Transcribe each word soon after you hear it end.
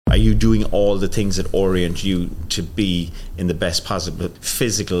Are you doing all the things that orient you to be in the best possible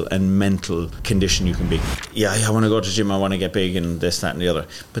physical and mental condition you can be? Yeah, I want to go to the gym, I want to get big and this, that and the other.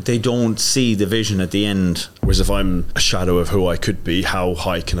 But they don't see the vision at the end. Whereas if I'm a shadow of who I could be, how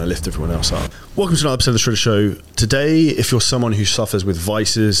high can I lift everyone else up? Welcome to another episode of The Shredder Show. Today, if you're someone who suffers with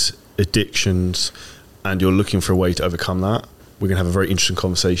vices, addictions, and you're looking for a way to overcome that, we're going to have a very interesting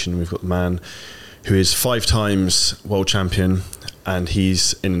conversation. We've got the man who is 5 times world champion, and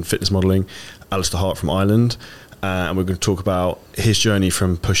he's in fitness modelling, Alastair Harte from Ireland. And we're going to talk about his journey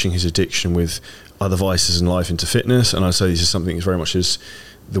from pushing his addiction with other vices in life into fitness. And I'd say this is something that's very much is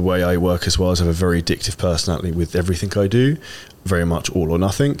the way I work as well, as I have a very addictive personality with everything I do, very much all or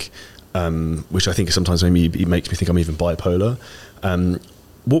nothing, which I think is sometimes maybe it makes me think I'm even bipolar.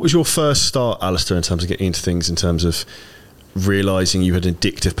 What was your first start, Alastair, in terms of getting into things, in terms of realising you had an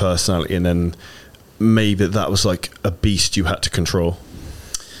addictive personality, and then maybe that was like a beast you had to control?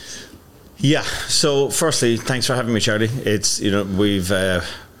 Yeah. So, firstly, thanks for having me, Charlie. It's we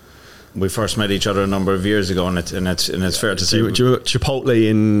first met each other a number of years ago, and it's fair to say you were at Chipotle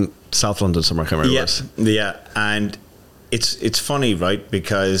in South London somewhere. I can't remember. Yeah. And it's funny, right?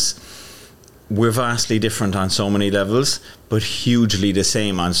 Because we're vastly different on so many levels, but hugely the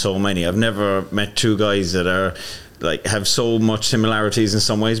same on so many. I've never met two guys that are have so much similarities in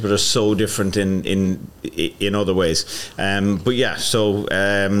some ways, but are so different in other ways. But yeah, so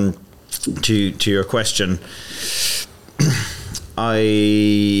to your question,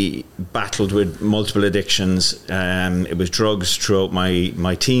 I battled with multiple addictions. It was drugs throughout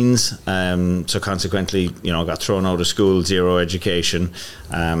my teens. So consequently, I got thrown out of school, zero education.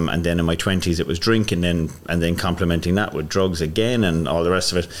 And then in my 20s, it was drinking, and then complementing that with drugs again, and all the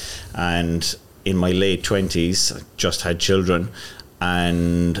rest of it. And in my late 20s, I just had children,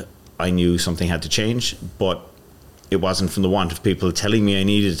 and I knew something had to change, but it wasn't from the want of people telling me I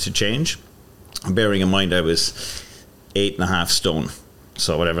needed to change. Bearing in mind I was 8.5 stone,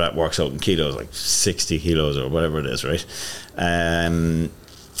 so whatever that works out in kilos, like 60 kilos or whatever it is, right? And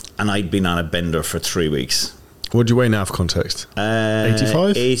I'd been on a bender for 3 weeks. What do you weigh now for context?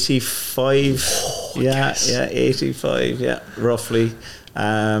 85? 85. Oh, yeah, yes. Yeah, 85, yeah, roughly.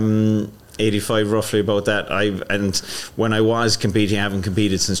 85, roughly about that. And when I was competing, I haven't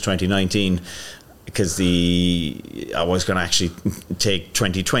competed since 2019, because I was going to actually take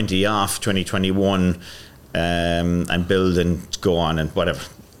 2020 off, 2021, and build and go on and whatever.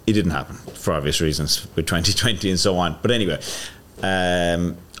 It didn't happen for obvious reasons with 2020 and so on. But anyway,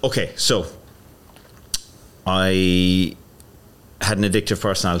 okay, so I had an addictive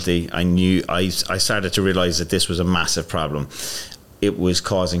personality. I started to realise that this was a massive problem. It was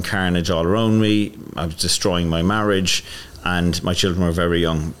causing carnage all around me. I was destroying my marriage, and my children were very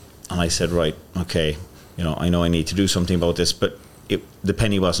young. And I said, right, okay, I know I need to do something about this, but the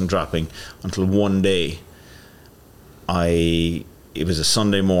penny wasn't dropping until one day. It was a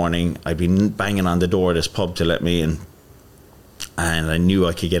Sunday morning. I'd been banging on the door of this pub to let me in, and I knew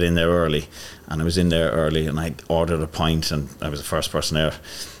I could get in there early. And I was in there early, and I ordered a pint, and I was the first person there.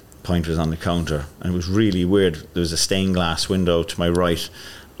 Pint was on the counter, and it was really weird. There was a stained glass window to my right,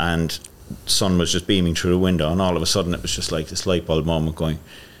 and sun was just beaming through the window, and all of a sudden it was just like this light bulb moment going,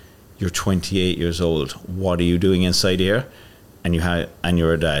 you're 28 years old, what are you doing inside here? And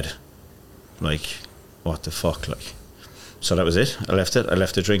you're a dad. Like, what the fuck? Like, so that was it. I left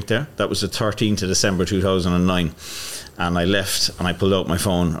the drink there. That was the 13th of December 2009, and I left, and I pulled out my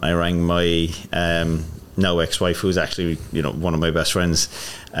phone. I rang my now ex-wife, who's actually one of my best friends,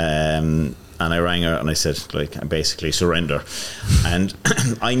 and I rang her and I said, I basically surrender. And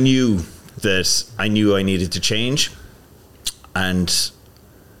I knew I needed to change. And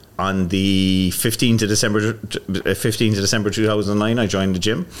on the 15th of December 2009, I joined the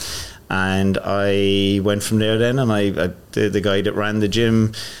gym, and I went from there then. And the guy that ran the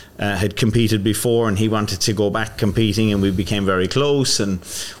gym had competed before, and he wanted to go back competing, and we became very close, and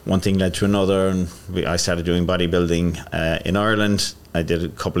one thing led to another, and I started doing bodybuilding in Ireland. I did a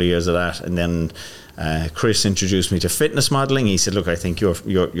couple of years of that, and then Chris introduced me to fitness modelling. He said, look, I think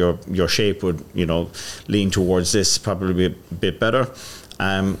your shape would lean towards this, probably be a bit better.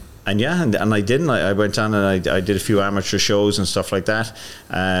 And I didn't. I went on and I did a few amateur shows and stuff like that.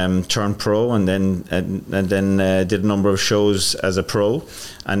 Turned pro, and then did a number of shows as a pro,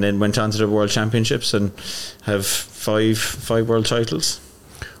 and then went on to the World Championships and have five world titles.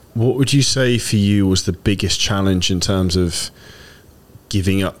 What would you say for you was the biggest challenge in terms of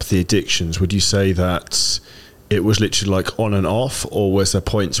giving up the addictions? Would you say that it was literally like on and off, or was there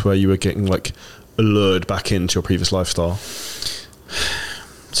points where you were getting like lured back into your previous lifestyle?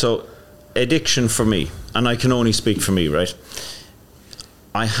 So addiction for me, and I can only speak for me, right?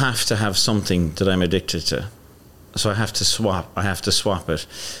 I have to have something that I'm addicted to. So I have to swap it.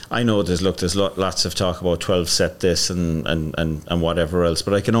 I know there's lots of talk about 12-step this and whatever else,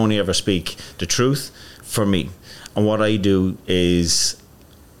 but I can only ever speak the truth for me. And what I do is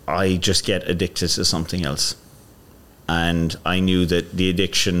I just get addicted to something else. And I knew that the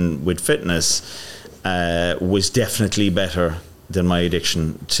addiction with fitness was definitely better than my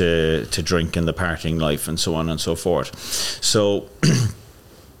addiction to drink and the partying life and so on and so forth. So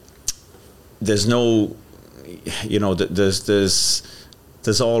there's no, there's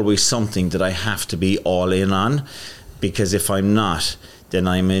always something that I have to be all in on, because if I'm not, then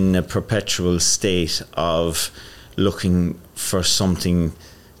I'm in a perpetual state of looking for something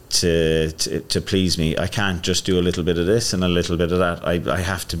to please me. I can't just do a little bit of this and a little bit of that. I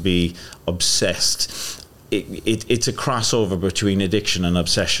have to be obsessed. It's a crossover between addiction and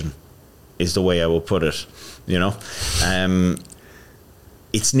obsession, is the way I will put it.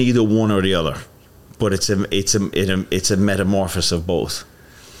 It's neither one or the other, but it's a metamorphosis of both.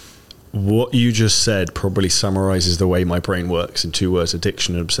 What you just said probably summarizes the way my brain works in 2 words: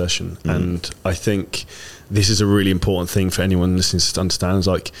 addiction and obsession. And I think this is a really important thing for anyone listening to understand. Is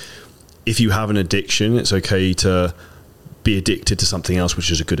like, if you have an addiction, it's okay to be addicted to something else,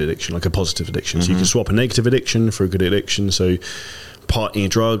 which is a good addiction, like a positive addiction. So you can swap a negative addiction for a good addiction. So partying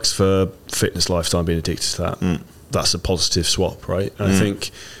and drugs for fitness lifestyle, being addicted to that, that's a positive swap, right? And I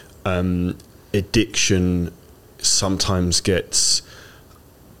think addiction sometimes gets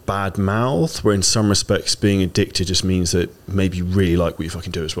bad mouth, where in some respects being addicted just means that maybe you really like what you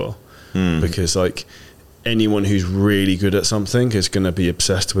fucking do as well. Because like anyone who's really good at something is going to be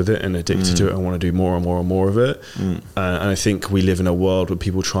obsessed with it and addicted to it and want to do more and more and more of it. And I think we live in a world where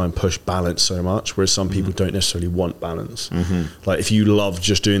people try and push balance so much, whereas some people don't necessarily want balance. Like if you love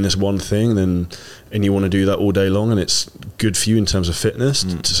just doing this one thing, and you want to do that all day long, and it's good for you in terms of fitness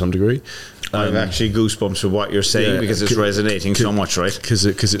to some degree. I've actually goosebumps with what you're saying, because it's resonating so much, right? Because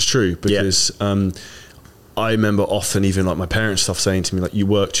it's true. Because I remember often even like my parents stuff saying to me, like, you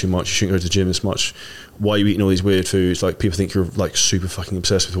work too much, you shouldn't go to the gym as much, why are you eating all these weird foods? Like, people think you're like super fucking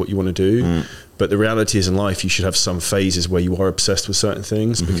obsessed with what you want to do. But the reality is, in life you should have some phases where you are obsessed with certain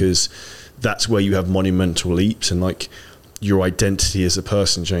things, because that's where you have monumental leaps, and like your identity as a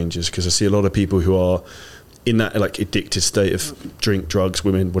person changes. Because I see a lot of people who are in that like addicted state of drink, drugs,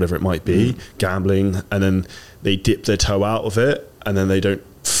 women, whatever it might be, gambling, and then they dip their toe out of it, and then they don't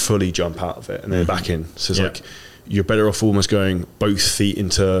fully jump out of it, and they're back in. So it's like you're better off almost going both feet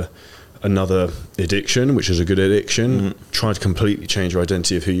into another addiction, which is a good addiction, trying to completely change your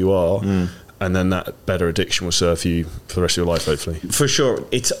identity of who you are, and then that better addiction will serve you for the rest of your life, hopefully. For sure.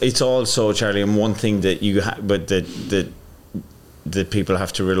 It's also, Charlie, and one thing that you but that people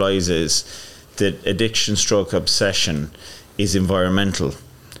have to realize is that addiction stroke obsession is environmental.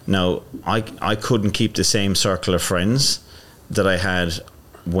 Now, I couldn't keep the same circle of friends that I had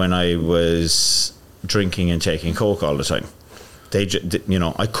when I was drinking and taking coke all the time.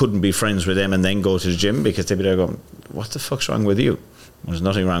 I couldn't be friends with them and then go to the gym, because they'd be there going, what the fuck's wrong with you? There's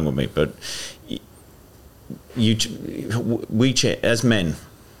nothing wrong with me. But as men,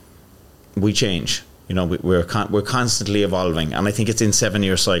 we change. We're constantly evolving, and I think it's in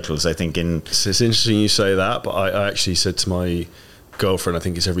 7-year cycles. I think it's interesting you say that, but I actually said to my girlfriend, I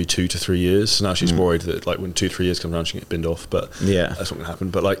think it's every 2 to 3 years. So now she's worried that like when 2 to 3 years come around, she can get binned off. But that's not going to happen.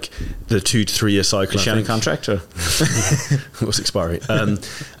 But like the 2 to 3 year cycle, is she on a contract or what's expiry? And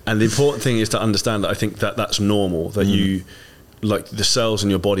the important thing is to understand that I think that's normal. That you like the cells in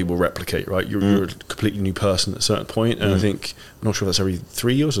your body will replicate, right? You're a completely new person at a certain point, and I think, I'm not sure if that's every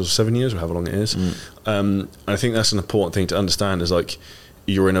 3 years or 7 years or however long it is. I think that's an important thing to understand, is like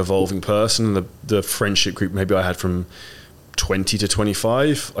you're an evolving person. And the friendship group maybe I had from 20 to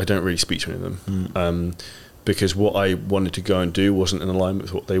 25, I don't really speak to any of them, because what I wanted to go and do wasn't in alignment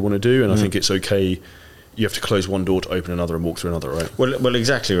with what they want to do, and I think it's okay. You have to close one door to open another and walk through another, right? Well,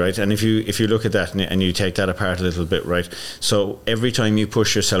 exactly, right. And if you look at that and you take that apart a little bit, right? So every time you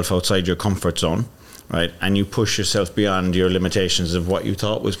push yourself outside your comfort zone, right, and you push yourself beyond your limitations of what you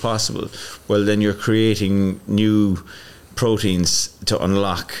thought was possible, well, then you're creating new proteins to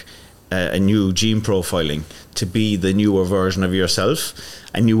unlock a new gene profiling to be the newer version of yourself,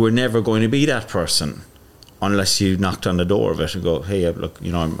 and you were never going to be that person unless you knocked on the door of it and go, hey, look,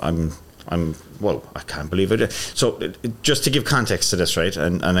 I'm well, I can't believe it. So just to give context to this, right,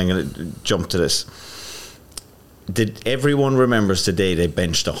 and I'm going to jump to this. Everyone remembers the day they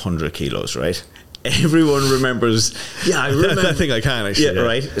benched 100 kilos, right? Everyone remembers. Yeah, I remember. I think I can actually. Yeah,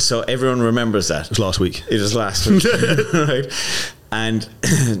 right. So everyone remembers that. It was last week. It was last week, right? And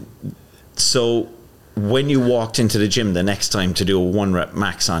so when you walked into the gym the next time to do a 1 rep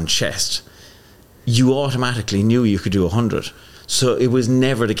max on chest, you automatically knew you could do 100. So it was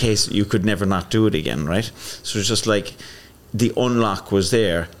never the case that you could never not do it again, right? So it's just like the unlock was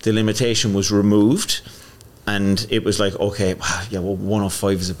there, the limitation was removed, and it was like, okay, yeah, well,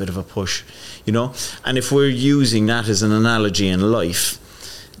 105 is a bit of a push, you know? And if we're using that as an analogy in life,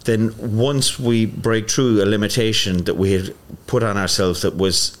 then once we break through a limitation that we had put on ourselves that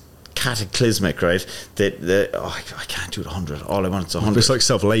was cataclysmic, right? I can't do it 100. All I want is 100. It's like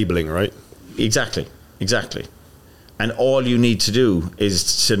self-labeling, right? Exactly. And all you need to do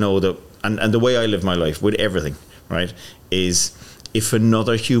is to know that, and the way I live my life with everything, right, is if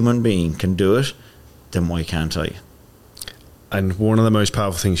another human being can do it, then why can't I? And one of the most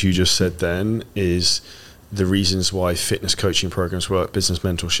powerful things you just said then is the reasons why fitness coaching programs work, business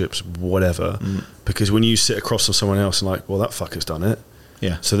mentorships, whatever. Because when you sit across from someone else and like, well, that fucker's done it.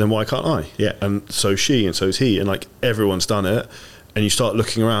 Yeah. So then why can't I? Yeah. And so she, and so's he, and like everyone's done it. And you start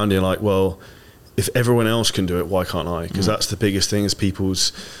looking around and you're like, well, if everyone else can do it, why can't I? Because that's the biggest thing, is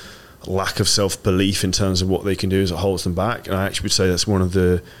people's lack of self-belief in terms of what they can do, is it holds them back. And I actually would say that's one of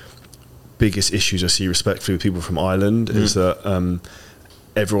the biggest issues I see respectfully with people from Ireland, is that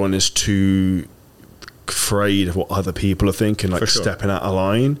everyone is too afraid of what other people are thinking, like stepping out of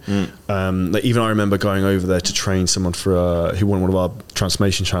line. Like even I remember going over there to train someone for who won one of our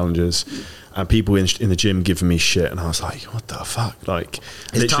transformation challenges, and people in the gym giving me shit, and I was like, what the fuck? Like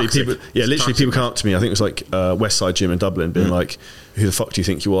it's literally toxic. People come up to me, I think it was like West Side Gym in Dublin, being like, who the fuck do you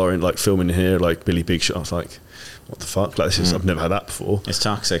think you are, in like filming in here like Billy Big Shot. I was like, what the fuck? Like, this is, I've never had that before. It's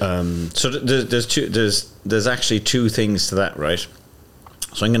toxic. So there's actually two things to that, right?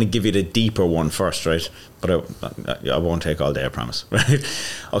 So I'm going to give you the deeper one first, right? But I won't take all day, I promise. Right?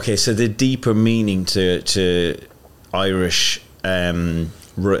 Okay, so the deeper meaning to Irish being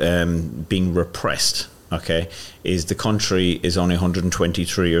repressed, okay, is the country is only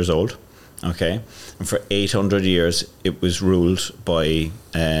 123 years old, okay, and for 800 years it was ruled by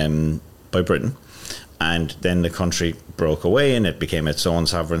Britain, and then the country broke away and it became its own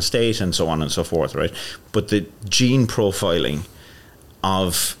sovereign state, and so on and so forth, right? But the gene profiling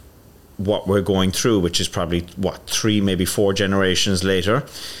of what we're going through, which is probably 3, maybe 4 generations later,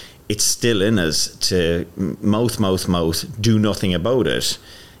 it's still in us to mouth, do nothing about it,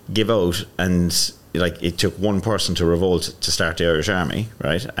 give out. And like, it took one person to revolt to start the Irish Army,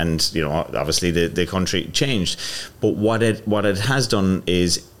 right? And you know, obviously the country changed, but what it has done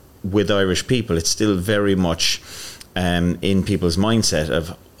is, with Irish people, it's still very much in people's mindset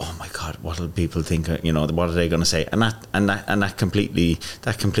of, oh my God, what will people think? You know, what are they going to say? And that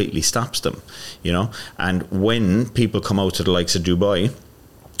completely stops them. You know, and when people come out to the likes of Dubai,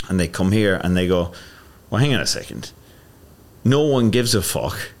 and they come here and they go, well, hang on a second, no one gives a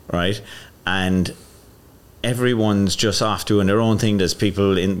fuck, right? And everyone's just off doing their own thing. There's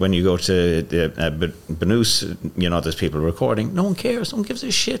people when you go to the Benus, you know, there's people recording. No one cares. No one gives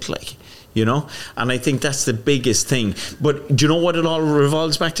a shit, like, you know. And I think that's the biggest thing. But do you know what it all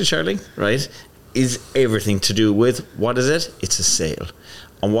revolves back to, Charlie? Right? Is everything to do with, what is it? It's a sale.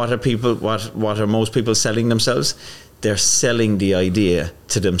 And what are people? What are most people selling themselves? They're selling the idea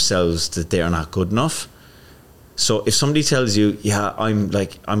to themselves that they are not good enough. So if somebody tells you, yeah, I'm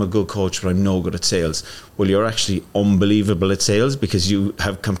a good coach, but I'm no good at sales, well, you're actually unbelievable at sales, because you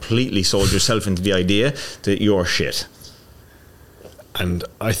have completely sold yourself into the idea that you're shit. And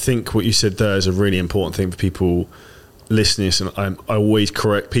I think what you said there is a really important thing for people listening. And I always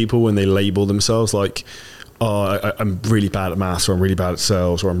correct people when they label themselves like, oh, I'm really bad at maths, or I'm really bad at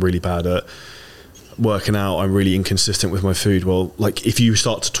sales, or I'm really bad at working out, I'm really inconsistent with my food. Well, like, if you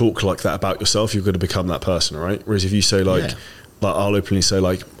start to talk like that about yourself, you've got to become that person, right? Whereas if you say like I'll openly say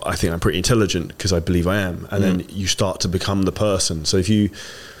like, I think I'm pretty intelligent because I believe I am, and then you start to become the person. So if you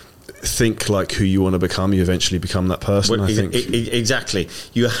think like who you want to become, you eventually become that person. Well, I think exactly.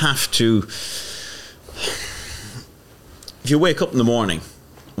 You have to. If you wake up in the morning,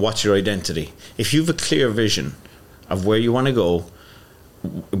 what's your identity? If you have a clear vision of where you want to go,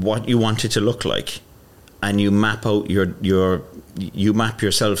 what you want it to look like, and you map out you map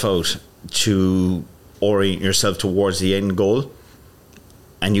yourself out to orient yourself towards the end goal,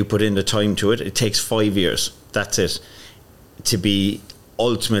 and you put in the time to it, it takes 5 years. That's it, to be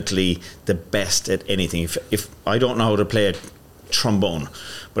ultimately the best at anything. If I don't know how to play a trombone,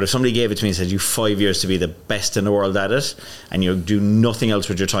 but if somebody gave it to me and said, you 5 years to be the best in the world at it, and you do nothing else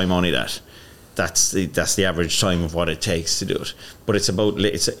with your time, only that's the average time of what it takes to do it. But it's about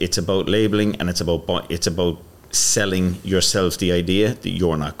labeling, and it's about selling yourself the idea that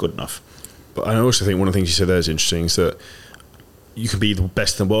you're not good enough. But I also think one of the things you said there is interesting, is that you can be the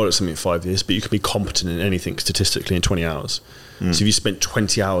best in the world at something in 5 years, but you can be competent in anything statistically in 20 hours. So if you spent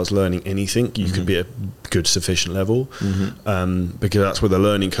 20 hours learning anything, you could be at a good sufficient level, because that's where the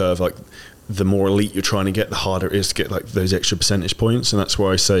learning curve, like the more elite you're trying to get, the harder it is to get like those extra percentage points. And that's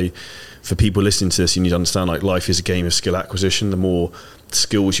why I say, for people listening to this, you need to understand like life is a game of skill acquisition. The more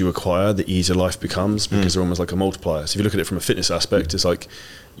skills you acquire, the easier life becomes, because they're almost like a multiplier. So if you look at it from a fitness aspect, it's like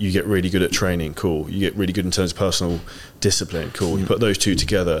you get really good at training, cool. You get really good in terms of personal discipline, cool. You put those two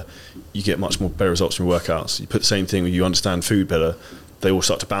together, you get much more better results from your workouts. You put the same thing when you understand food better, they all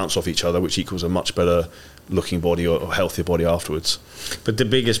start to bounce off each other, which equals a much better looking body or healthier body afterwards. But the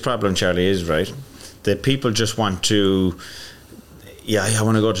biggest problem, Charlie, is, right, that people just want to, I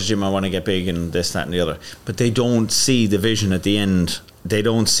want to go to the gym, I want to get big and this, that and the other, but they don't see the vision at the end. They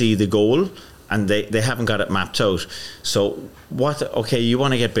don't see the goal, and they haven't got it mapped out. So you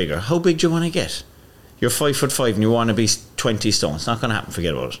want to get bigger. How big do you want to get? You're 5'5" and you want to be 20 stone. It's not going to happen.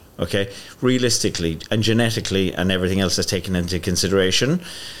 Forget about it. Okay? Realistically and genetically and everything else that's taken into consideration,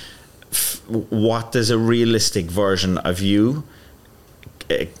 what does a realistic version of you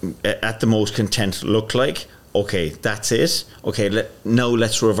at the most content look like? Okay, that's it. Okay, now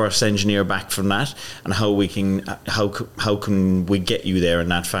let's reverse engineer back from that, and how can we get you there in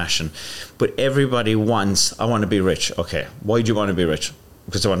that fashion? But everybody wants, I want to be rich. Okay, why do you want to be rich?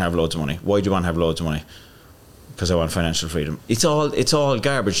 Because I want to have loads of money. Why do you want to have loads of money? Because I want financial freedom. It's all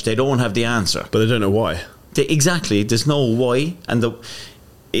garbage. They don't have the answer, but they don't know why. Exactly. There's no why, and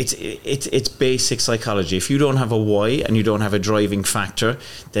it's basic psychology. If you don't have a why and you don't have a driving factor,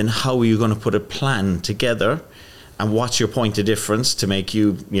 then how are you going to put a plan together? And what's your point of difference to make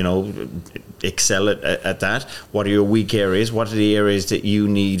you excel at that? What are your weak areas? What are the areas that you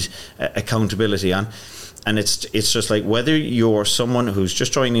need accountability on? And it's just like, whether you're someone who's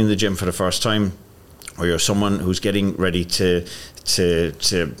just joining the gym for the first time, or you're someone who's getting ready to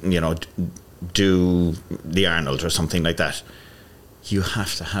do the Arnold or something like that, you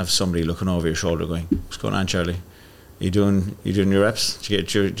have to have somebody looking over your shoulder going, what's going on, Charlie? You doing your reps?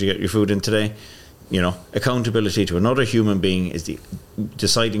 Did you get your food in today? Accountability to another human being is the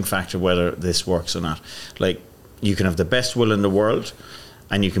deciding factor whether this works or not. Like, you can have the best will in the world,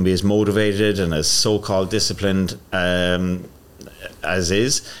 and you can be as motivated and as so-called disciplined as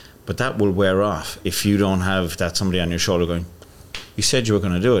is, but that will wear off if you don't have that somebody on your shoulder going, you said you were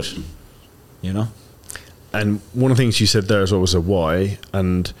going to do it, And one of the things you said there as well was a why,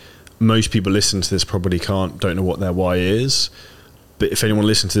 and most people listen to this probably don't know what their why is. But if anyone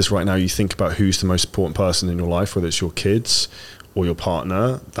listens to this right now, you think about who's the most important person in your life, whether it's your kids or your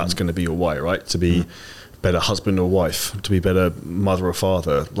partner, that's going to be your why, right? To be better husband or wife, to be better mother or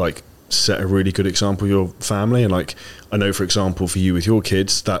father, like set a really good example of your family. And like, I know, for example, for you with your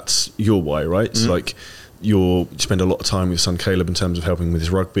kids, that's your why, right? So like, you spend a lot of time with your son Caleb in terms of helping with his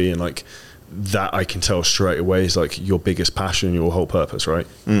rugby, and like, that I can tell straight away is like your biggest passion, your whole purpose, right?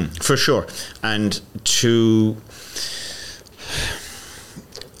 For sure. And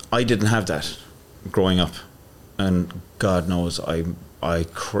I didn't have that growing up, and God knows I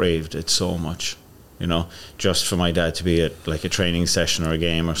craved it so much, just for my dad to be at like a training session or a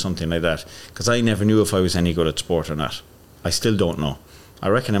game or something like that, because I never knew if I was any good at sport or not. I still don't know. I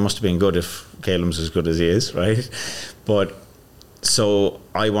reckon I must have been good if Caleb's as good as he is, right? But so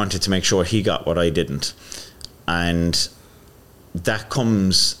I wanted to make sure he got what I didn't, and that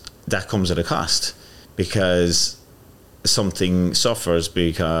comes at a cost, because something suffers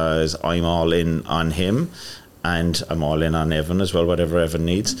because I'm all in on him, and I'm all in on Evan as well, whatever Evan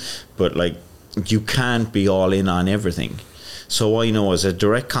needs. But like, you can't be all in on everything. So I know, as a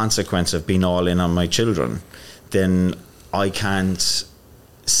direct consequence of being all in on my children, then I can't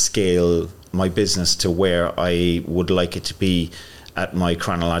scale my business to where I would like it to be at my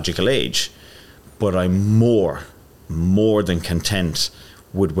chronological age. But I'm more than content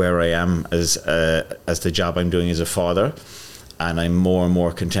with where I am as the job I'm doing as a father, and I'm more and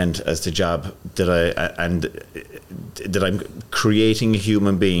more content as the job that I'm creating a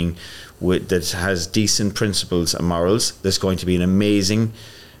human being that has decent principles and morals, that's going to be an amazing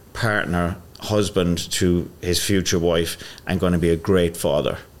partner, husband to his future wife, and going to be a great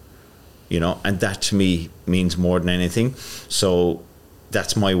father, and that to me means more than anything. So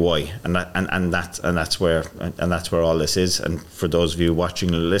that's my why, and that's where all this is. And for those of you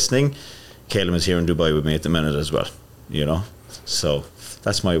watching and listening, Caleb is here in Dubai with me at the minute as well, so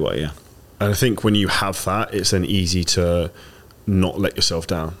that's my why. Yeah. And I think when you have that, it's then easy to not let yourself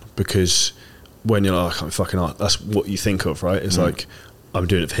down, because when you're like, I'm fucking up, that's what you think of, right? It's like, I'm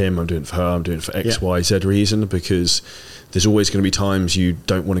doing it for him, I'm doing it for her, I'm doing it for X, Y, Z reason, because there's always going to be times you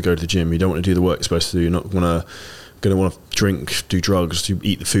don't want to go to the gym, you don't want to do the work you're supposed to do, you not want to going to want to drink, do drugs, to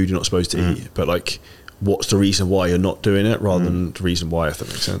eat the food you're not supposed to eat. But like, what's the reason why you're not doing it rather than the reason why, if that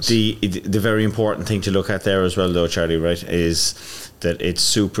makes sense? The very important thing to look at there as well, though, Charlie, right, is that it's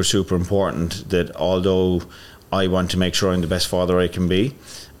super, super important that although I want to make sure I'm the best father I can be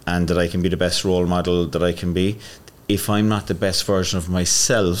and that I can be the best role model that I can be, if I'm not the best version of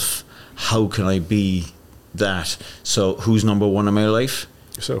myself, how can I be that? So who's number one in my life?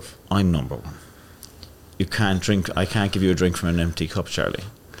 Yourself. I'm number one. You can't drink. I can't give you a drink from an empty cup, Charlie.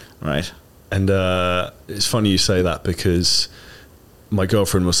 Right? And it's funny you say that, because my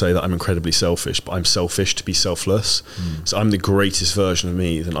girlfriend will say that I'm incredibly selfish, but I'm selfish to be selfless. So I'm the greatest version of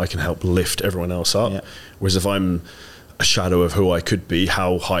me, then I can help lift everyone else up. Yeah. Whereas if I'm a shadow of who I could be,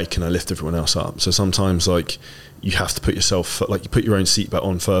 how high can I lift everyone else up? So sometimes, like, you have to put yourself, like, you put your own seatbelt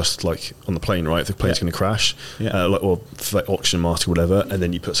on first, like on the plane, right? If the plane's going to crash, or for like oxygen mask or whatever, and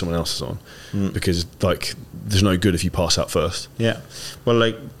then you put someone else's on, because like there's no good if you pass out first. Yeah. Well,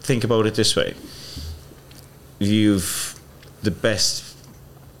 like, think about it this way: you've the best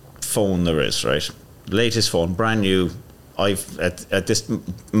phone there is, right? Latest phone, brand new. I've at this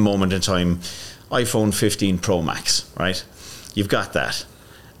moment in time, iPhone 15 Pro Max, right? You've got that.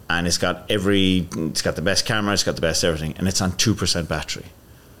 And it's got the best camera, it's got the best everything, and it's on 2% battery.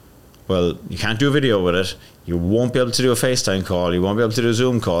 Well, you can't do a video with it. You won't be able to do a FaceTime call. You won't be able to do a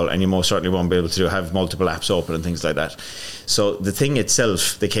Zoom call, and you most certainly won't be able to have multiple apps open and things like that. So the thing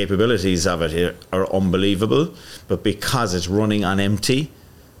itself, the capabilities of it are unbelievable, but because it's running on empty,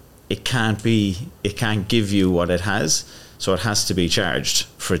 it can't give you what it has. So it has to be charged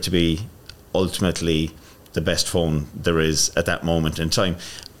for it to be ultimately the best phone there is at that moment in time.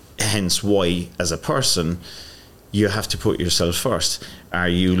 Hence why, as a person, you have to put yourself first. Are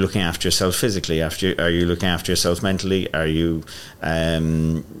you looking after yourself physically? Are you looking after yourself mentally? Are you, are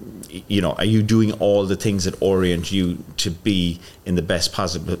you doing all the things that orient you to be in the best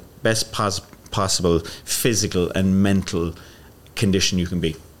possible physical and mental condition you can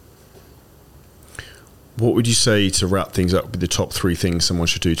be? What would you say, to wrap things up, with the top 3 things someone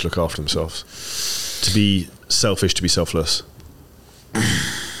should do to look after themselves? To be selfish, to be selfless.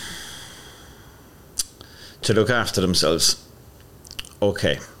 To look after themselves.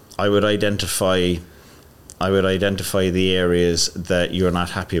 Okay, I would identify the areas that you're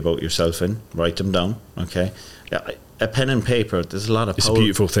not happy about yourself in. Write them down. Okay, a pen and paper. There's a lot of power. It's a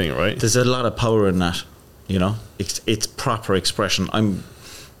beautiful thing, right? There's a lot of power in that. You know, it's proper expression. I'm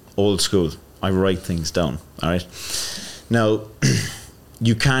old school. I write things down. All right. Now,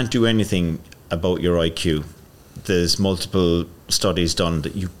 you can't do anything about your IQ. There's multiple studies done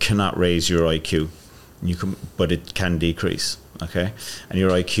that you cannot raise your IQ. But it can decrease, okay? And your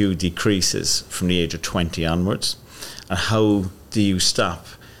IQ decreases from the age of 20 onwards. And how do you stop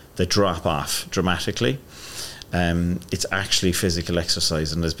the drop off dramatically? It's actually physical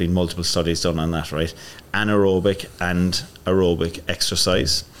exercise, and there's been multiple studies done on that, right? Anaerobic and aerobic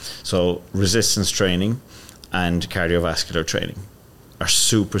exercise. So resistance training and cardiovascular training are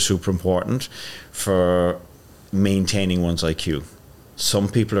super, super important for maintaining one's IQ. Some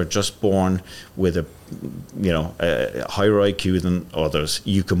people are just born with a higher IQ than others.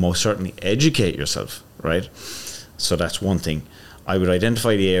 You can most certainly educate yourself, right? So that's one thing. I would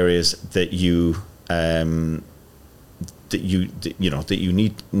identify the areas that you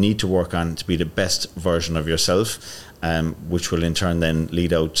need to work on to be the best version of yourself, which will in turn then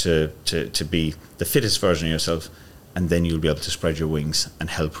lead out to be the fittest version of yourself, and then you'll be able to spread your wings and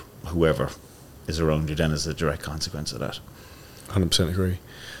help whoever is around you then as a direct consequence of that. 100% agree.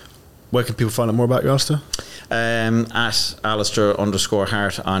 Where can people find out more about you, Alastair? At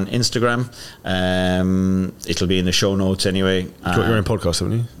Alastair_Harte on Instagram. It'll be in the show notes anyway. You've got your own podcast,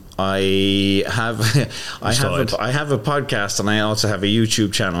 haven't you? I have a podcast, and I also have a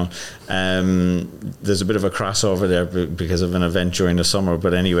YouTube channel. There's a bit of a crossover there because of an event during the summer,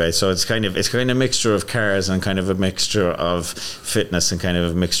 but anyway, so it's kind of a mixture of cars and kind of a mixture of fitness and kind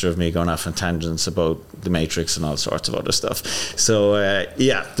of a mixture of me going off on tangents about the Matrix and all sorts of other stuff. So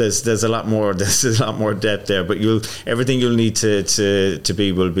there's a lot more depth there, but everything you'll need to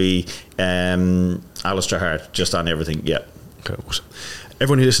be will be Alastair Harte, just on everything. Yeah. Okay, awesome.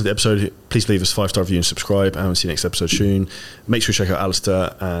 Everyone who listened to the episode, please leave us a 5-star review and subscribe, and we'll see you next episode soon. Make sure you check out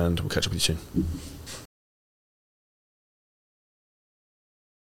Alastair, and we'll catch up with you soon.